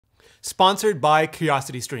sponsored by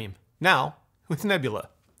CuriosityStream. Now, with Nebula.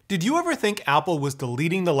 Did you ever think Apple was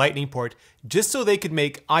deleting the Lightning port just so they could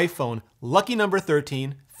make iPhone lucky number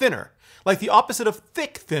 13 thinner? Like the opposite of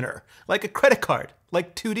thick thinner, like a credit card,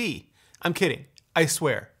 like 2D. I'm kidding, I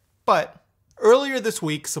swear. But earlier this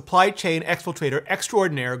week, supply chain exfiltrator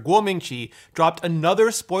extraordinaire Kuo Ming-Chi dropped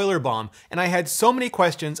another spoiler bomb, and I had so many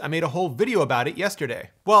questions I made a whole video about it yesterday.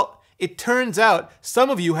 Well, it turns out some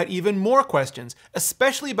of you had even more questions,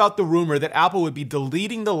 especially about the rumor that Apple would be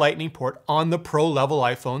deleting the Lightning port on the Pro-level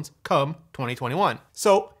iPhones come 2021.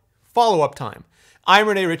 So, follow-up time. I'm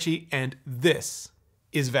Rene Ritchie, and this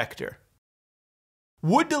is Vector.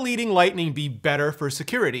 Would deleting Lightning be better for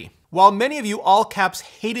security? While many of you all caps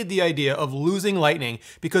hated the idea of losing Lightning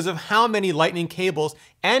because of how many Lightning cables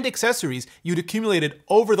and accessories you'd accumulated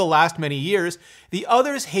over the last many years, the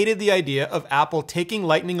others hated the idea of Apple taking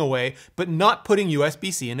Lightning away but not putting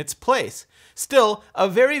USB-C in its place. Still, a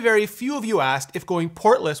very few of you asked if going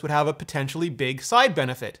portless would have a potentially big side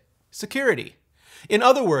benefit: security. In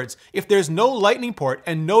other words, if there's no Lightning port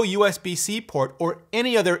and no USB-C port or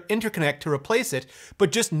any other interconnect to replace it,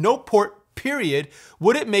 but just no port period,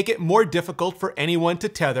 would it make it more difficult for anyone to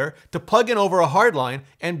tether, to plug in over a hardline,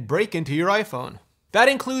 and break into your iPhone? That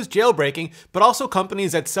includes jailbreaking, but also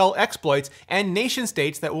companies that sell exploits and nation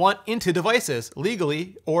states that want into devices,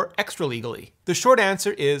 legally or extra-legally. The short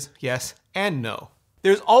answer is yes and no.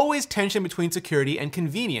 There's always tension between security and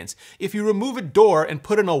convenience. If you remove a door and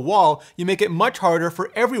put in a wall, you make it much harder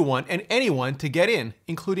for everyone and anyone to get in,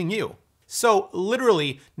 including you. So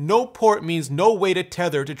literally, no port means no way to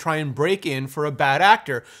tether to try and break in for a bad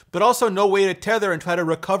actor, but also no way to tether and try to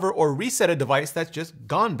recover or reset a device that's just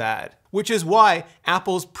gone bad. Which is why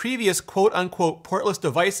Apple's previous quote-unquote portless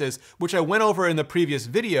devices, which I went over in the previous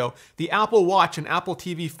video, the Apple Watch and Apple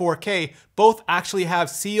TV 4K, both actually have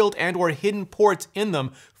sealed and or hidden ports in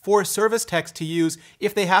them for service techs to use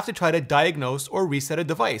if they have to try to diagnose or reset a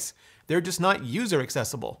device. They're just not user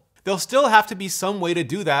accessible. There'll still have to be some way to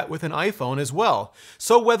do that with an iPhone as well.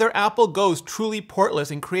 So whether Apple goes truly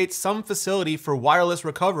portless and creates some facility for wireless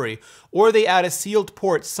recovery, or they add a sealed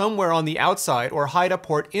port somewhere on the outside or hide a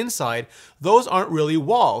port inside, those aren't really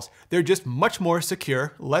walls. They're just much more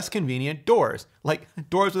secure, less convenient doors, like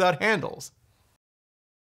doors without handles.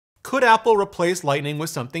 Could Apple replace Lightning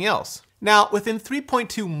with something else? Now, within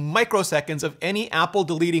 3.2 microseconds of any Apple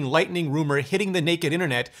deleting Lightning rumor hitting the naked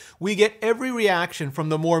internet, we get every reaction from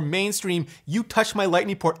the more mainstream, you touch my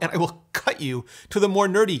Lightning port and I will cut you, to the more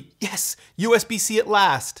nerdy, yes, USB-C at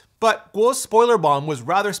last. But Kuo's spoiler bomb was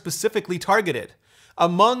rather specifically targeted.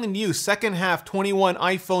 Among new second half 21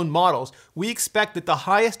 iPhone models, we expect that the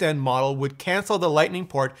highest end model would cancel the Lightning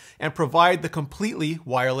port and provide the completely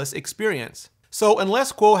wireless experience. So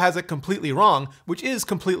unless Kuo has it completely wrong, which is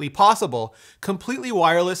completely possible, completely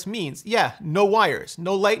wireless means, yeah, no wires,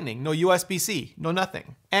 no Lightning, no USB-C, no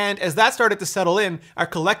nothing. And as that started to settle in, our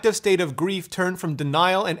collective state of grief turned from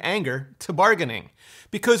denial and anger to bargaining.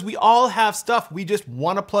 Because we all have stuff we just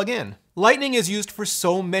want to plug in. Lightning is used for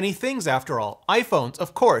so many things after all. iPhones,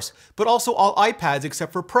 of course, but also all iPads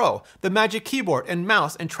except for Pro, the Magic Keyboard and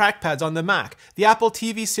mouse and trackpads on the Mac, the Apple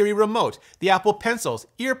TV Siri remote, the Apple Pencils,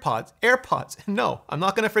 EarPods, AirPods, and no, I'm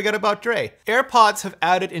not going to forget about Dre. AirPods have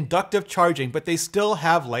added inductive charging, but they still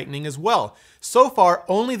have Lightning as well. So far,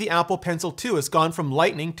 only the Apple Pencil 2 has gone from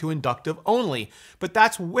Lightning to inductive only, but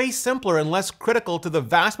that's way simpler and less critical to the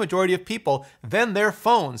vast majority of people than their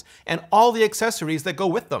phones and all the accessories that go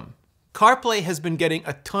with them. CarPlay has been getting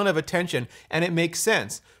a ton of attention, and it makes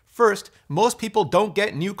sense. First, most people don't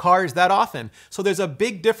get new cars that often, so there's a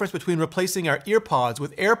big difference between replacing our EarPods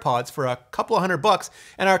with AirPods for a couple of $100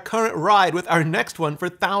 and our current ride with our next one for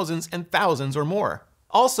thousands and thousands or more.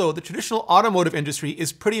 Also, the traditional automotive industry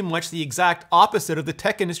is pretty much the exact opposite of the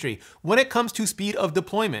tech industry when it comes to speed of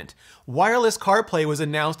deployment. Wireless CarPlay was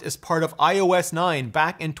announced as part of iOS 9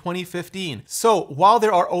 back in 2015. So while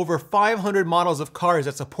there are over 500 models of cars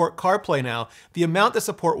that support CarPlay now, the amount that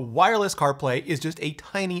support wireless CarPlay is just a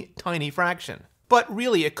tiny fraction. But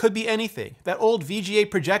really, it could be anything. That old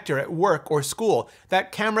VGA projector at work or school,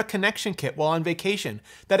 that camera connection kit while on vacation,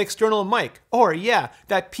 that external mic, or yeah,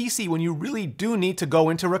 that PC when you really do need to go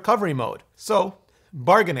into recovery mode. So,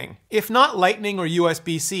 bargaining. If not Lightning or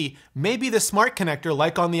USB-C, maybe the smart connector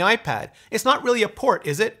like on the iPad. It's not really a port,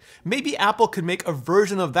 is it? Maybe Apple could make a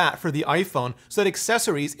version of that for the iPhone so that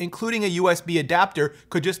accessories, including a USB adapter,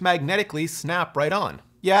 could just magnetically snap right on.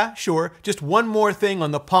 Yeah, sure, just one more thing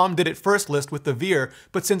on the Palm Did It First list with the Veer,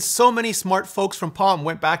 but since so many smart folks from Palm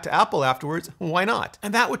went back to Apple afterwards, why not?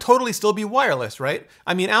 And that would totally still be wireless, right?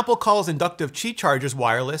 I mean, Apple calls inductive Qi chargers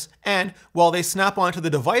wireless, and while they snap onto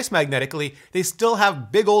the device magnetically, they still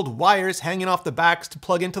have big old wires hanging off the backs to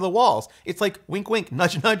plug into the walls. It's like wink wink,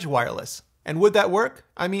 nudge nudge wireless. And would that work?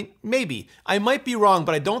 I mean, maybe. I might be wrong,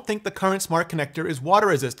 but I don't think the current smart connector is water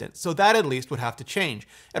resistant, so that at least would have to change.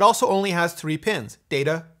 It also only has 3 pins: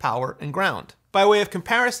 data, power, and ground. By way of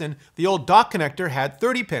comparison, the old dock connector had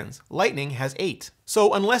 30 pins, Lightning has 8.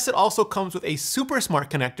 So unless it also comes with a super smart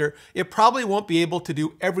connector, it probably won't be able to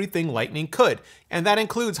do everything Lightning could, and that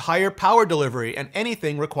includes higher power delivery and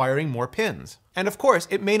anything requiring more pins. And of course,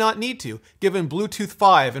 it may not need to, given Bluetooth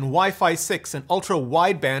 5 and Wi-Fi 6 and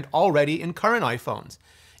ultra-wideband already in current iPhones.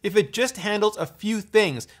 If it just handles a few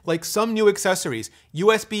things, like some new accessories,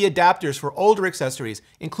 USB adapters for older accessories,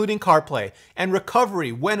 including CarPlay, and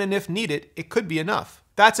recovery when and if needed, it could be enough.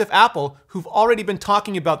 That's if Apple, who've already been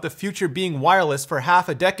talking about the future being wireless for half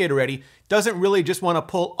a decade already, doesn't really just want to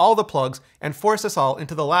pull all the plugs and force us all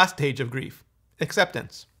into the last stage of grief: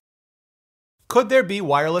 acceptance. Could there be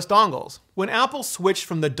wireless dongles? When Apple switched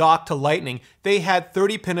from the dock to Lightning, they had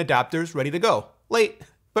 30-pin adapters ready to go. Late,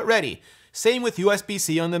 but ready. Same with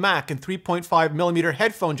USB-C on the Mac and 3.5mm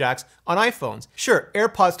headphone jacks on iPhones. Sure,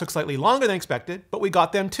 AirPods took slightly longer than expected, but we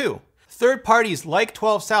got them too. Third parties like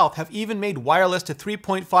 12 South have even made wireless to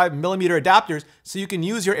 3.5mm adapters so you can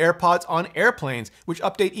use your AirPods on airplanes, which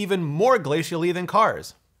update even more glacially than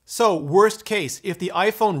cars. So, worst case, if the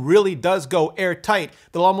iPhone really does go airtight,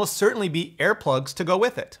 there'll almost certainly be earplugs to go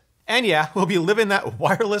with it. And yeah, we'll be living that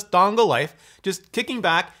wireless dongle life, just kicking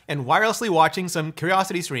back and wirelessly watching some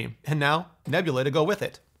Curiosity Stream, and now Nebula to go with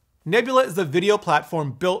it. Nebula is the video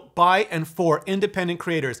platform built by and for independent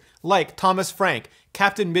creators like Thomas Frank,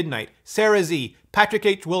 Captain Midnight, Sarah Z, Patrick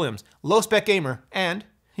H. Williams, Low Spec Gamer, and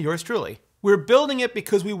yours truly. We're building it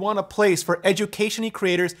because we want a place for education-y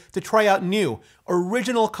creators to try out new,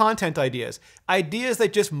 original content ideas, ideas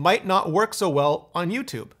that just might not work so well on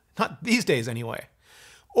YouTube. Not these days anyway.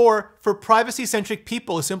 Or for privacy-centric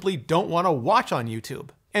people who simply don't want to watch on YouTube.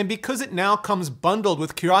 And because it now comes bundled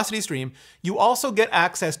with Curiosity Stream, you also get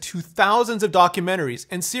access to thousands of documentaries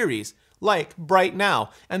and series, like Bright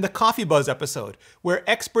Now and the Coffee Buzz episode, where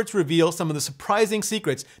experts reveal some of the surprising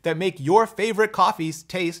secrets that make your favorite coffees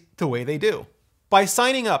taste the way they do. By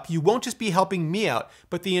signing up, you won't just be helping me out,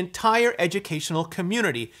 but the entire educational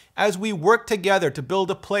community as we work together to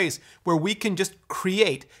build a place where we can just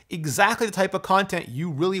create exactly the type of content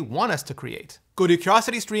you really want us to create. Go to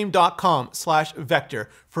curiositystream.com/vector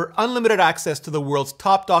for unlimited access to the world's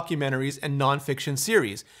top documentaries and nonfiction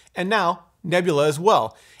series, and now Nebula as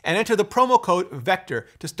well, and enter the promo code VECTOR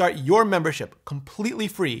to start your membership completely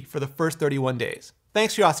free for the first 31 days.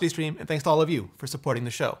 Thanks Curiosity Stream, and thanks to all of you for supporting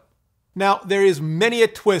the show. Now, there is many a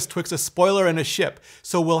twist twixt a spoiler and a ship,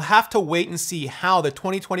 so we'll have to wait and see how the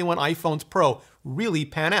 2021 iPhones Pro really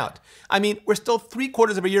pan out. I mean, we're still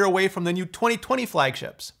 3/4 of a year away from the new 2020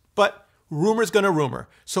 flagships. But rumor's gonna rumor,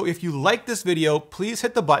 so if you like this video, please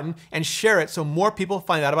hit the button and share it so more people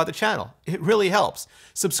find out about the channel. It really helps.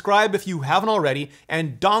 Subscribe if you haven't already,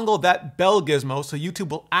 and dongle that bell gizmo so YouTube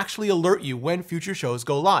will actually alert you when future shows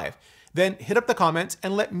go live. Then hit up the comments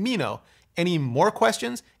and let me know. Any more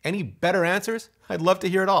questions? Any better answers? I'd love to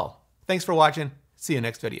hear it all. Thanks for watching. See you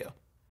next video.